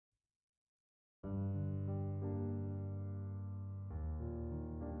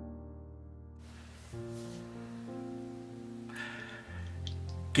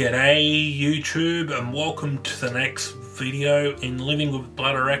G'day YouTube, and welcome to the next video in Living with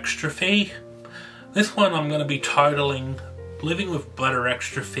Bladder Exstrophy. This one I'm going to be titling Living with Bladder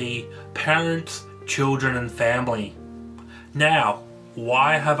Exstrophy, Parents, Children and Family. Now,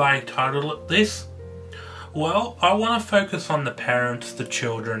 why have I titled it this? Well, I want to focus on the parents, the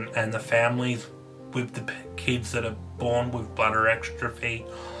children and the families with the kids that are born with bladder exstrophy.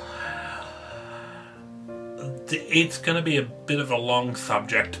 It's going to be a bit of a long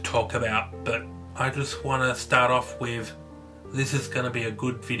subject to talk about, but I just want to start off with, this is going to be a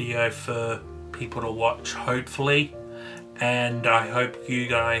good video for people to watch, hopefully, and I hope you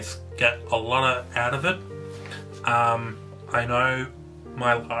guys get a lot out of it. I know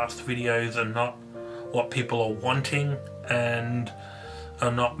my last videos are not what people are wanting and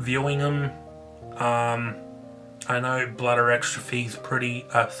are not viewing them. I know bladder exstrophy is pretty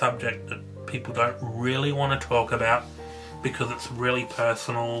subject that people don't really want to talk about because it's really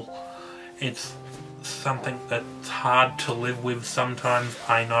personal. It's something that's hard to live with sometimes,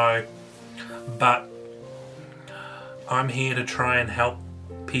 I know, but I'm here to try and help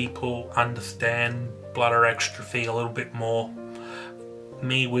people understand bladder exstrophy a little bit more.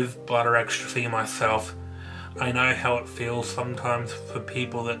 Me with bladder exstrophy myself, I know how it feels sometimes for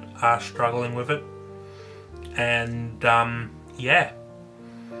people that are struggling with it, and yeah.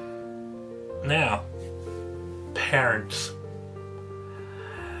 Now, parents,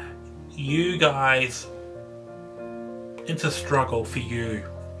 you guys, it's a struggle for you,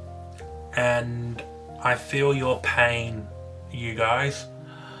 and I feel your pain, you guys.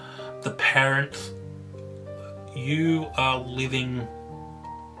 The parents, you are living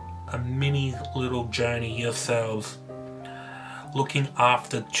a mini little journey yourselves, looking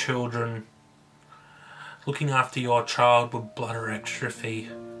after children, looking after your child with bladder exstrophy.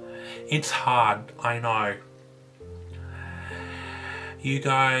 It's hard, I know. You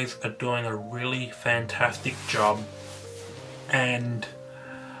guys are doing a really fantastic job, and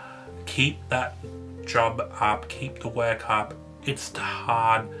keep that job up, keep the work up. It's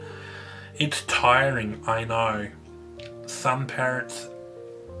hard, it's tiring, I know. Some parents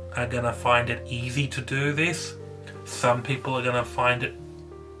are gonna find it easy to do this. Some people are gonna find it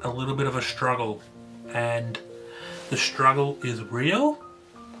a little bit of a struggle, and the struggle is real.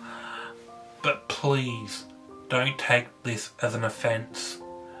 But please, don't take this as an offense.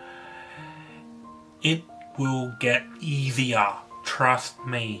 It will get easier, trust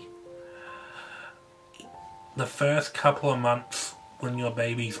me. The first couple of months when your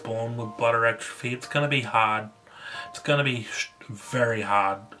baby's born with bladder exstrophy, it's going to be hard. It's going to be very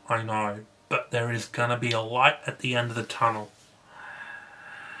hard, I know. But there is going to be a light at the end of the tunnel.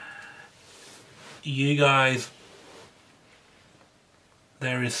 You guys,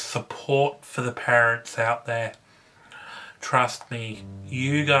 there is support for the parents out there. Trust me,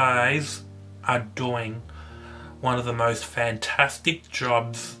 you guys are doing one of the most fantastic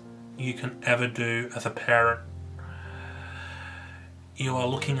jobs you can ever do as a parent. You are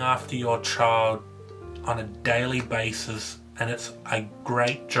looking after your child on a daily basis, and it's a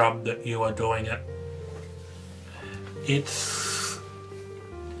great job that you are doing it. It's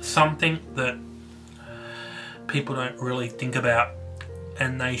something that people don't really think about,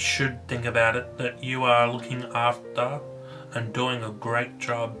 and they should think about it, that you are looking after and doing a great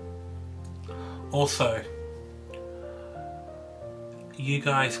job. Also, you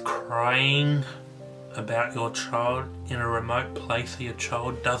guys crying about your child in a remote place so your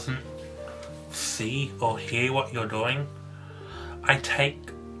child doesn't see or hear what you're doing, I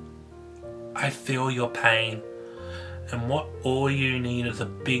feel your pain, and what all you need is a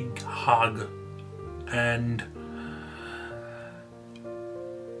big hug. And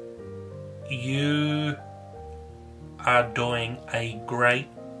you are doing a great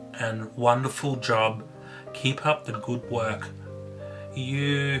and wonderful job. Keep up the good work.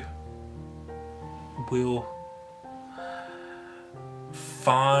 You will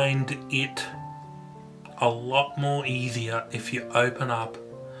find it a lot more easier if you open up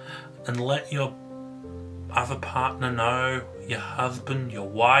and let your other partner know, your husband, your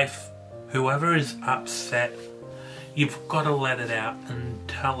wife, whoever is upset. You've got to let it out and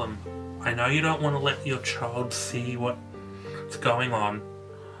tell them. I know you don't want to let your child see what's going on,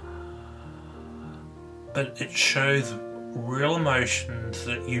 but it shows real emotions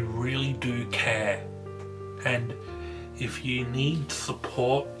that you really do care. And if you need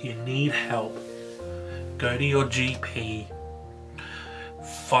support, you need help, go to your GP,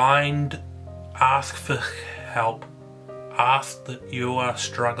 ask for help, ask that you are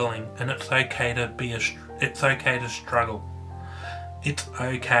struggling, and it's okay to struggle. It's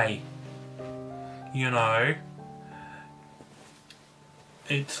okay. You know,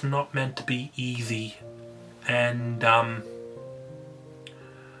 it's not meant to be easy, and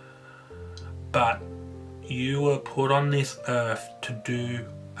but you were put on this earth to do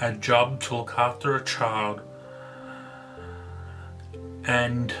a job, to look after a child,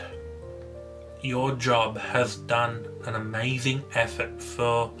 and your job has done an amazing effort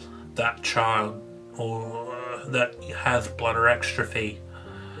for that child or that has bladder exstrophy.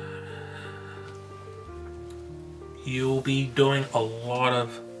 You'll be doing a lot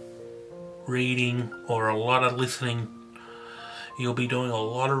of reading or a lot of listening. You'll be doing a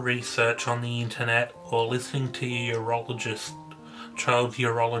lot of research on the internet or listening to your urologist, child's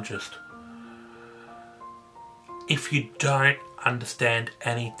urologist. If you don't understand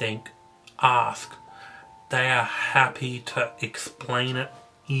anything, ask. They are happy to explain it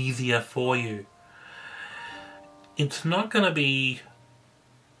easier for you. It's not going to be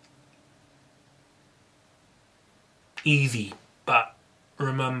easy, but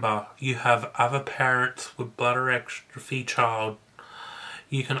remember, you have other parents with bladder exstrophy child.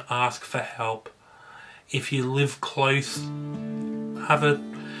 You can ask for help. If you live close, have a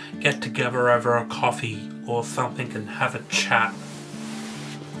get together over a coffee or something and have a chat.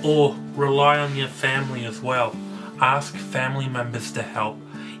 Or rely on your family as well. Ask family members to help,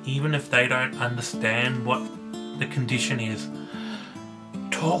 even if they don't understand what the condition is.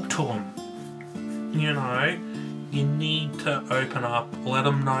 Talk to them. You know, you need to open up, let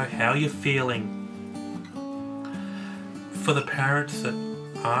them know how you're feeling. For the parents that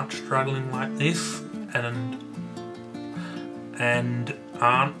aren't struggling like this and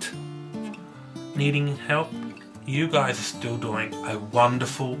aren't needing help, you guys are still doing a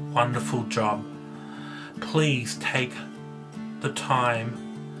wonderful, wonderful job. Please take the time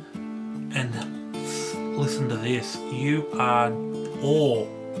and listen to this. You are all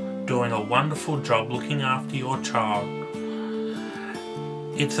doing a wonderful job looking after your child.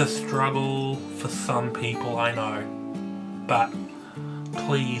 It's a struggle for some people, I know, but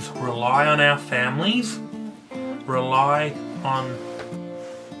please rely on our families, rely on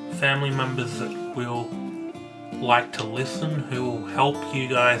family members that will like to listen, who will help you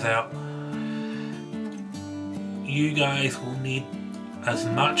guys out. You guys will need as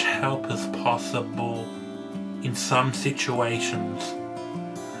much help as possible in some situations,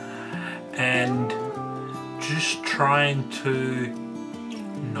 and just trying to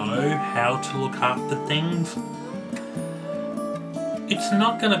know how to look after things. It's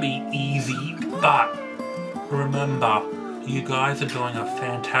not going to be easy, but remember, you guys are doing a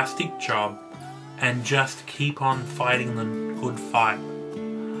fantastic job, and just keep on fighting the good fight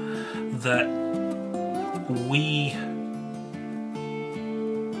that we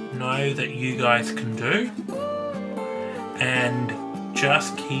know that you guys can do, and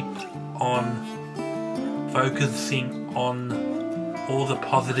just keep on focusing on all the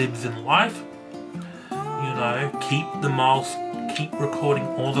positives in life. You know, keep recording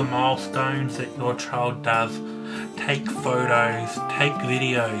all the milestones that your child does. Take photos, take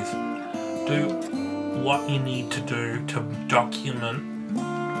videos, do what you need to do to document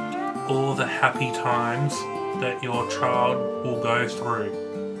all the happy times that your child will go through.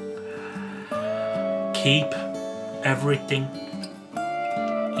 Keep everything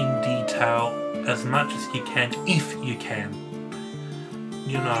in detail as much as you can, if you can.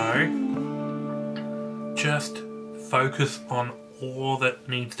 You know, just focus on all that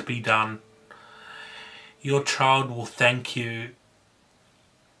needs to be done. Your child will thank you.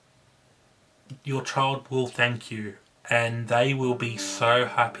 Your child will thank you, and they will be so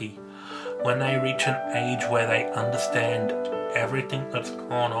happy when they reach an age where they understand everything that's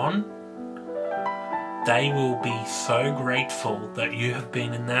gone on. They will be so grateful that you have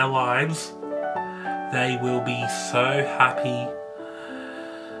been in their lives. They will be so happy,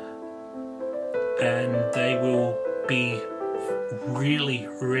 and they will be really,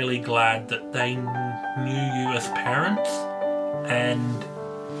 really glad that they knew you as parents. And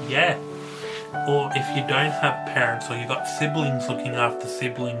yeah, or if you don't have parents, or you've got siblings looking after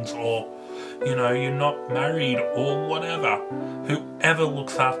siblings, or you know, you're not married or whatever, whoever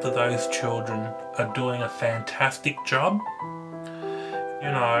looks after those children are doing a fantastic job.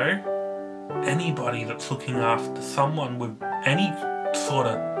 You know, anybody that's looking after someone with any sort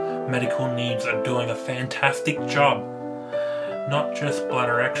of medical needs are doing a fantastic job. Not just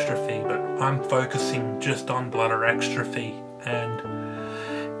bladder exstrophy, but I'm focusing just on bladder exstrophy, and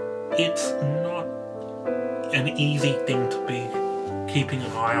it's not an easy thing to be keeping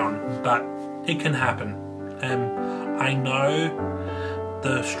an eye on, but it can happen. And I know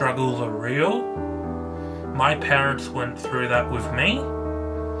the struggles are real. My parents went through that with me,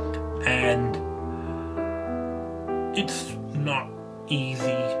 and it's not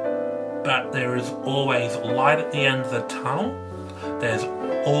easy, but there is always light at the end of the tunnel. There's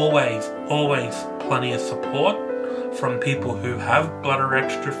always plenty of support from people who have bladder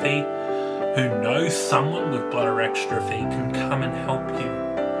exstrophy, who know someone with bladder exstrophy can come and help you.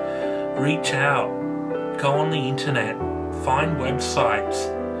 Reach out, go on the internet, find websites,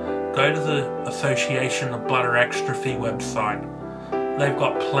 go to the Association of Bladder Exstrophy website. They've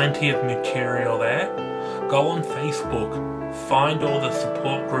got plenty of material there. Go on Facebook, find all the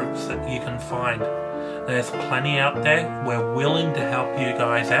support groups that you can find. There's plenty out there. We're willing to help you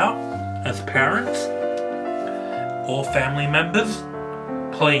guys out as parents or family members.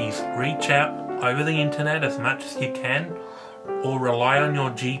 Please reach out over the internet as much as you can, or rely on your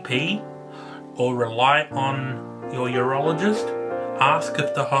GP, or rely on your urologist. Ask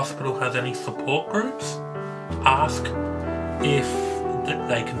if the hospital has any support groups. Ask if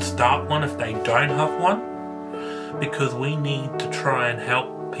they can start one if they don't have one, because we need to try and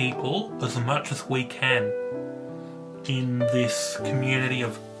help people as much as we can in this community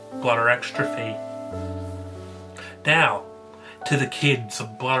of bladder exstrophy. Now, to the kids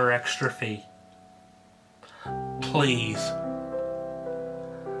of bladder exstrophy, please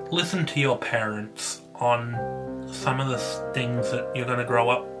listen to your parents on some of the things that you're going to grow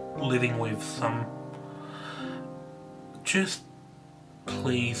up living with. Just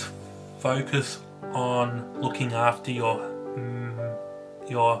please focus on looking after your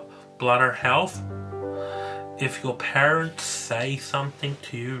bladder health. If your parents say something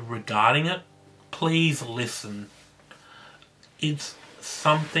to you regarding it, please listen. It's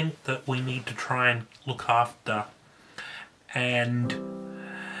something that we need to try and look after, and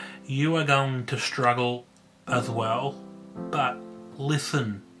you are going to struggle as well, but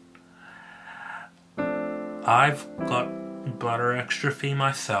listen. I've got bladder exstrophy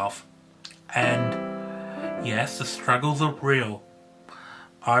myself, and yes, the struggles are real.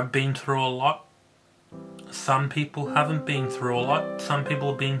 I've been through a lot. Some people haven't been through a lot. Some people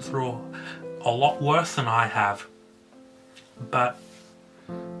have been through a lot worse than I have. But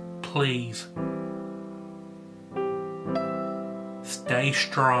please, stay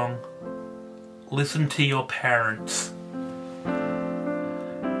strong. Listen to your parents.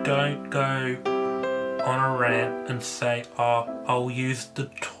 Don't go on a rant and say, oh, I'll use the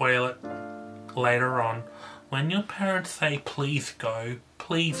toilet later on. When your parents say please go,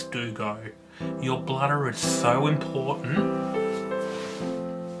 please do go. Your bladder is so important,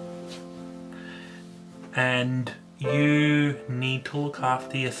 and you need to look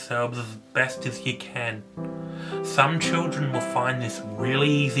after yourselves as best as you can. Some children will find this really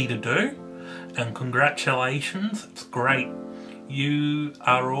easy to do, and congratulations, it's great. You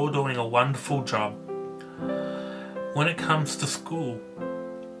are all doing a wonderful job. When it comes to school,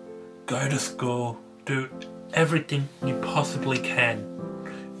 go to school, do everything you possibly can.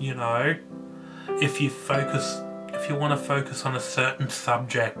 You know, if you want to focus on a certain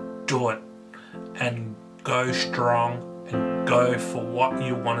subject, do it, and go strong and go for what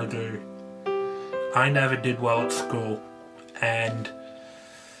you want to do. I never did well at school, and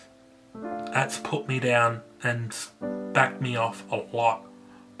that's put me down and backed me off a lot.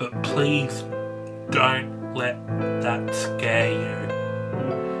 But please don't let that scare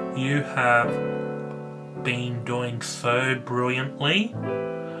you. You have been doing so brilliantly.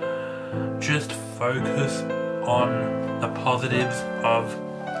 Just focus on the positives of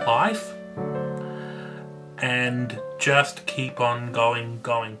life and just keep on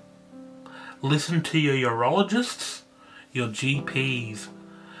going. Listen to your urologists, your GPs,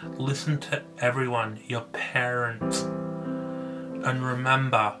 listen to everyone, your parents, and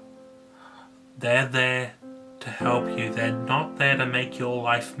remember, they're there to help you. They're not there to make your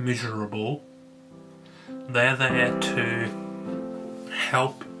life miserable. They're there to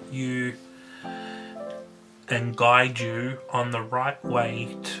help you and guide you on the right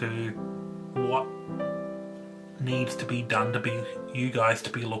way to what needs to be done to be you guys to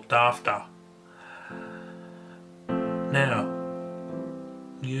be looked after. Now,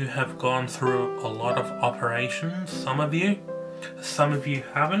 you have gone through a lot of operations, some of you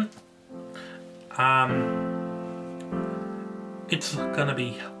haven't. It's gonna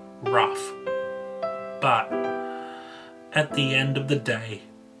be rough, but at the end of the day,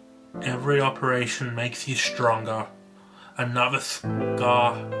 every operation makes you stronger. Another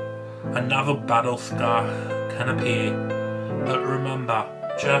scar, another battle scar can appear. But remember,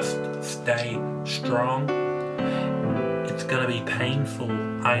 just stay strong. It's gonna be painful,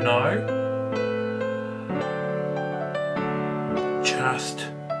 I know. Just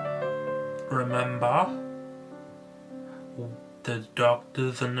remember, the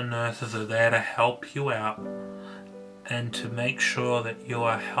doctors and the nurses are there to help you out and to make sure that you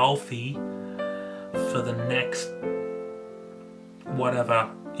are healthy for the next whatever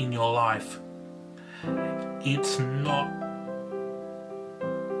in your life. It's not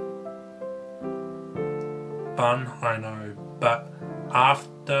fun, I know, but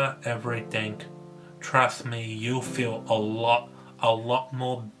after everything, trust me, you'll feel a lot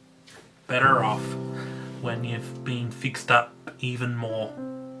more better off when you've been fixed up even more.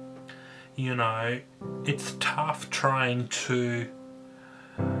 You know, it's tough trying to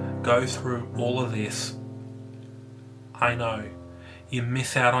go through all of this. I know. You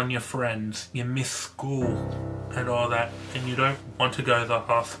miss out on your friends, you miss school and all that, and you don't want to go to the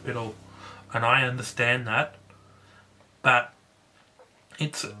hospital. And I understand that. But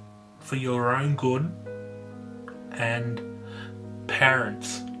it's for your own good. And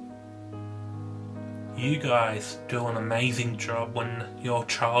parents, you guys do an amazing job when your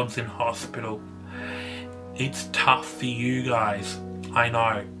child's in hospital. It's tough for you guys, I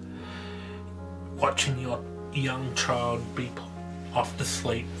know. Watching your young child be off to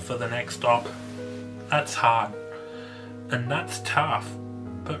sleep for the next op, that's hard. And that's tough.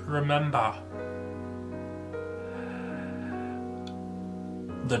 But remember,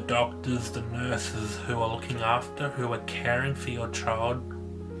 the doctors, the nurses who are looking after, who are caring for your child,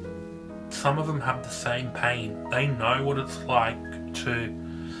 some of them have the same pain. They know what it's like to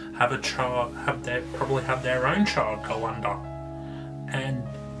have a child, probably have their own child go under. And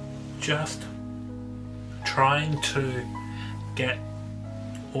just trying to get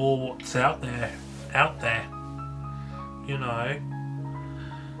all what's out there, you know.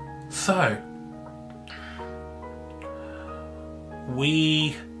 So,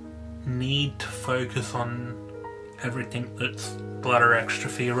 we need to focus on everything that's bladder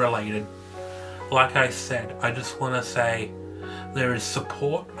exstrophy related. Like I said, I just want to say there is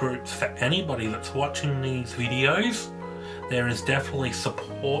support groups for anybody that's watching these videos. There is definitely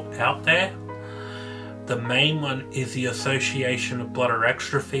support out there. The main one is the Association of Bladder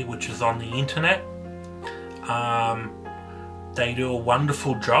Exstrophy, which is on the internet. They do a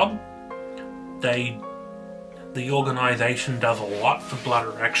wonderful job. The organisation does a lot for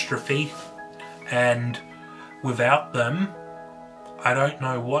bladder exstrophy, and without them, I don't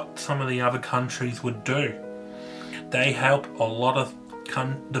know what some of the other countries would do. They help a lot of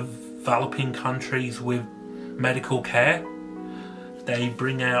developing countries with medical care. They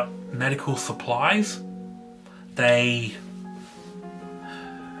bring out medical supplies. They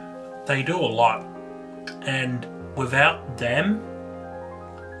do a lot, and without them,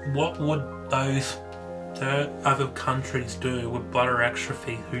 what would those other countries do with bladder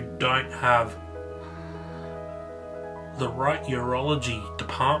exstrophy who don't have the right urology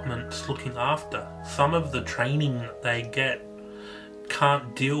departments looking after? Some of the training that they get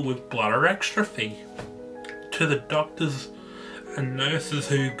can't deal with bladder exstrophy. To the doctors and nurses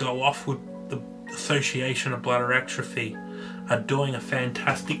who go off with the Association of Bladder Exstrophy are doing a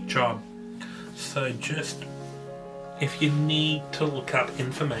fantastic job. So just, if you need to look up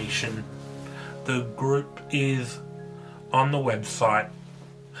information, the group is on the website.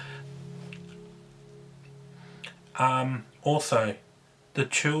 Also, the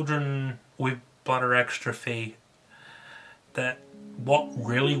children with bladder exstrophy, that what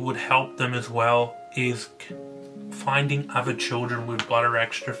really would help them as well is finding other children with bladder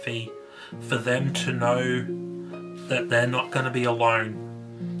exstrophy, for them to know that they're not going to be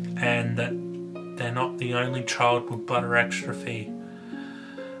alone and that they're not the only child with bladder exstrophy.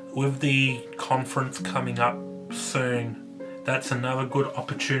 With the conference coming up soon, that's another good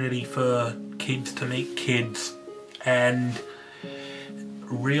opportunity for kids to meet kids and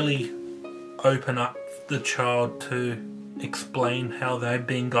really open up the child to explain how they've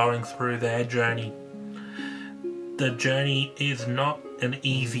been going through their journey. The journey is not an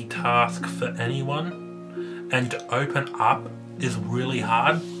easy task for anyone, and to open up is really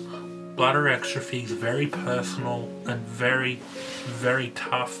hard. Bladder exstrophy is very personal and very, very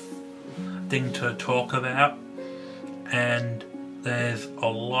tough thing to talk about, and there's a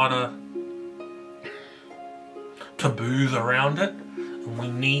lot of taboos around it, and we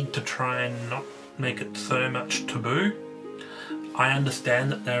need to try and not make it so much taboo. I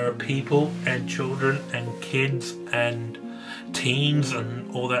understand that there are people and children and kids and teens and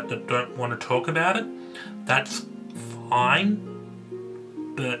all that don't want to talk about it. That's fine,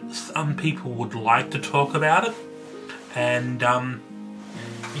 but some people would like to talk about it, and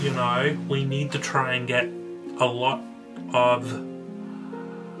you know, we need to try and get a lot of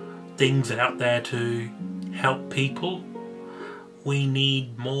things out there to help people. We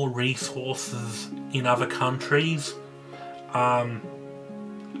need more resources in other countries.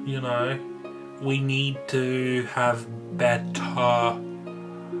 You know, we need to have better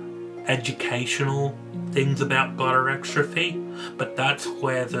educational things about bladder exstrophy, but that's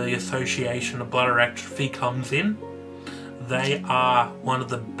where the Association of Bladder Exstrophy comes in. They are one of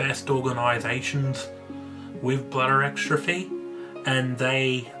the best organisations with bladder exstrophy, and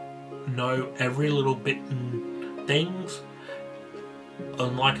they know every little bit and things.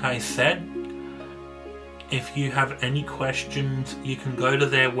 And like I said, if you have any questions, you can go to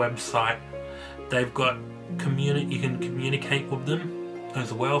their website. They've got you can communicate with them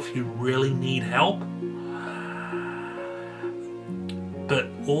as well if you really need help. But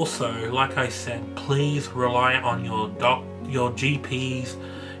also, like I said, please rely on your GPs,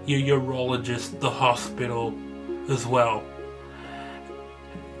 your urologist, the hospital as well.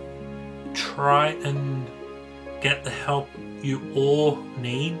 Try and get the help you all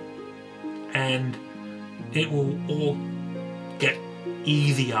need, and it will all get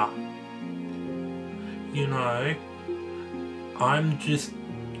easier. You know, I'm just,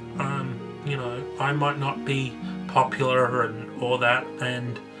 you know, I might not be popular and all that,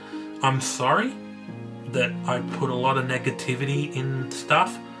 and I'm sorry that I put a lot of negativity in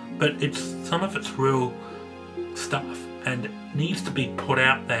stuff, but some of it's real stuff and it needs to be put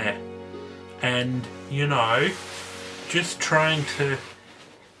out there. And, you know, just trying to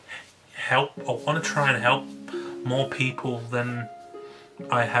help, I want to try and help more people than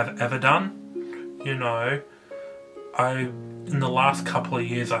I have ever done. You know, in the last couple of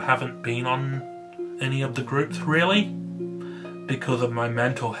years I haven't been on any of the groups really because of my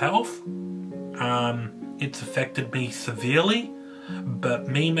mental health. It's affected me severely, but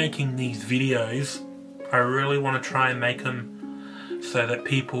me making these videos, I really want to try and make them so that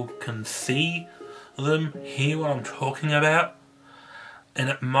people can see them, hear what I'm talking about, and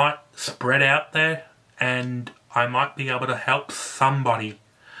it might spread out there and I might be able to help somebody.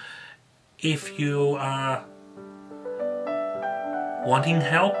 If you are wanting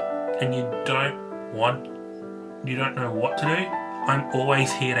help and you don't know what to do, I'm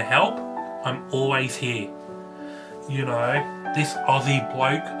always here to help. I'm always here. You know, this Aussie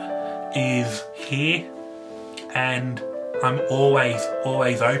bloke is here and I'm always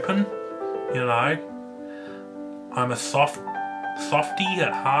open. You know, I'm a softy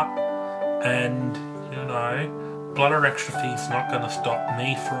at heart, and you know, bladder exstrophy is not going to stop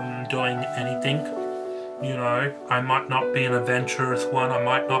me from doing anything. You know, I might not be an adventurous one, I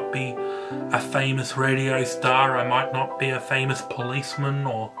might not be a famous radio star, I might not be a famous policeman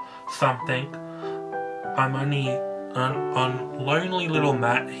or something. I'm only on lonely little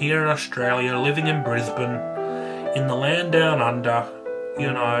Matt here in Australia, living in Brisbane, in the land down under,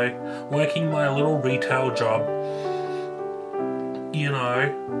 you know, working my little retail job, you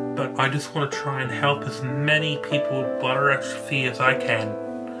know, but I just want to try and help as many people with bladder exstrophy as I can.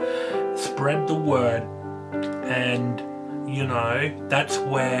 Spread the word. And, you know, that's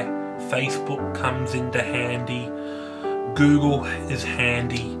where Facebook comes into handy, Google is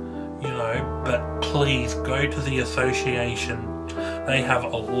handy, you know, but please go to the association. They have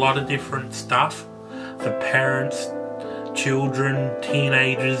a lot of different stuff for parents, children,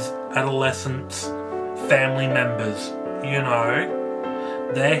 teenagers, adolescents, family members, you know.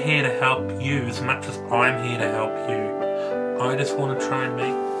 They're here to help you as much as I'm here to help you. I just want to try and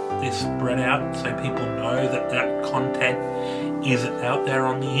make this spread out so people know that that content is out there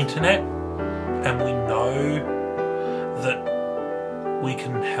on the internet, and we know that we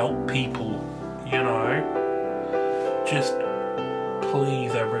can help people, you know. Just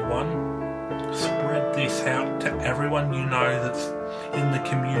please everyone, spread this out to everyone you know that's in the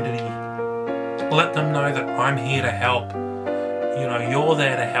community. Let them know that I'm here to help. You know, you're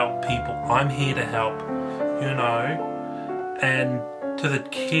there to help people, I'm here to help, you know. And to the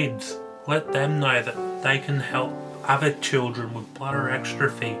kids, let them know that they can help other children with bladder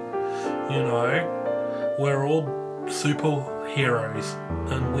exstrophy. You know, we're all superheroes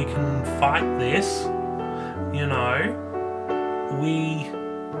and we can fight this. You know,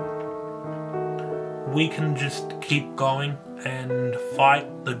 we can just keep going and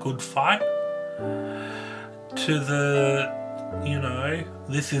fight the good fight. To the, you know,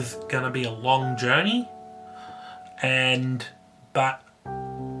 this is gonna be a long journey, but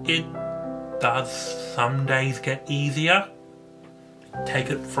it does some days get easier. Take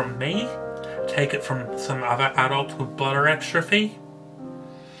it from me, take it from some other adults with bladder exstrophy.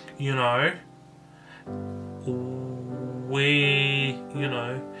 You know,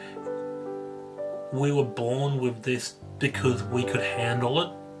 we were born with this because we could handle it.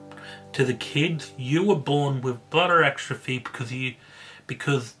 To the kids, you were born with bladder exstrophy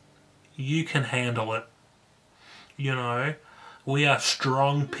because you can handle it. You know, we are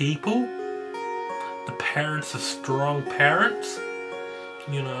strong people the parents are strong parents.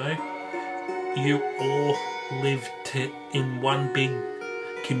 You know, you all live in one big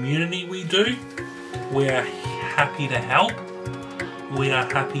community. We do. We are happy to help. We are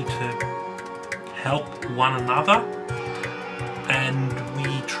happy to help one another, and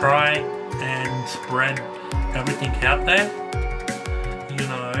we try and spread everything out there. You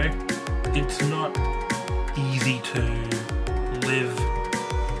know, it's not easy to live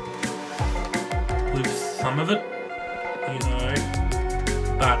with some of it, you know,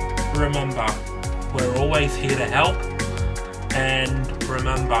 but remember, we're always here to help, and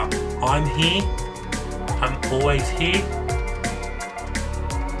remember, I'm here, I'm always here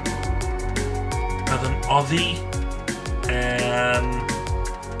as an Aussie, and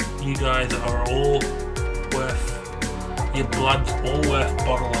you guys are all worth, your blood's all worth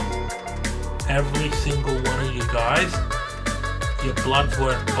bottling. Every single one of you guys, your blood's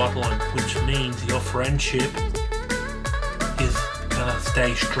worth bottling, which means your friendship is gonna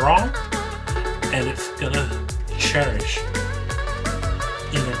stay strong and it's gonna cherish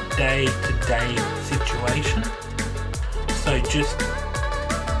in a day-to-day situation. So just,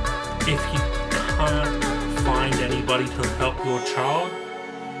 if you can't find anybody to help your child,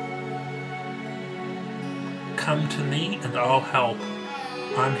 come to me and I'll help.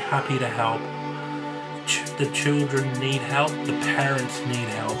 I'm happy to help. The children need help, the parents need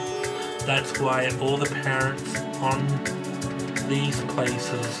help. That's why all the parents on these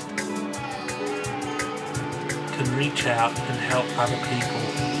places can reach out and help other people.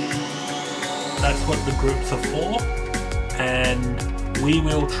 That's what the groups are for, and we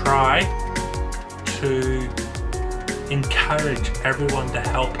will try to encourage everyone to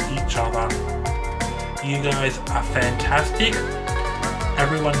help each other. You guys are fantastic.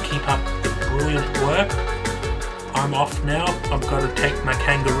 Everyone keep up the brilliant work. I'm off now. I've got to take my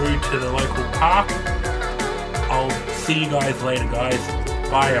kangaroo to the local park. I'll see you guys later, guys.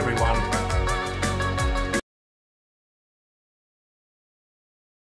 Bye, everyone.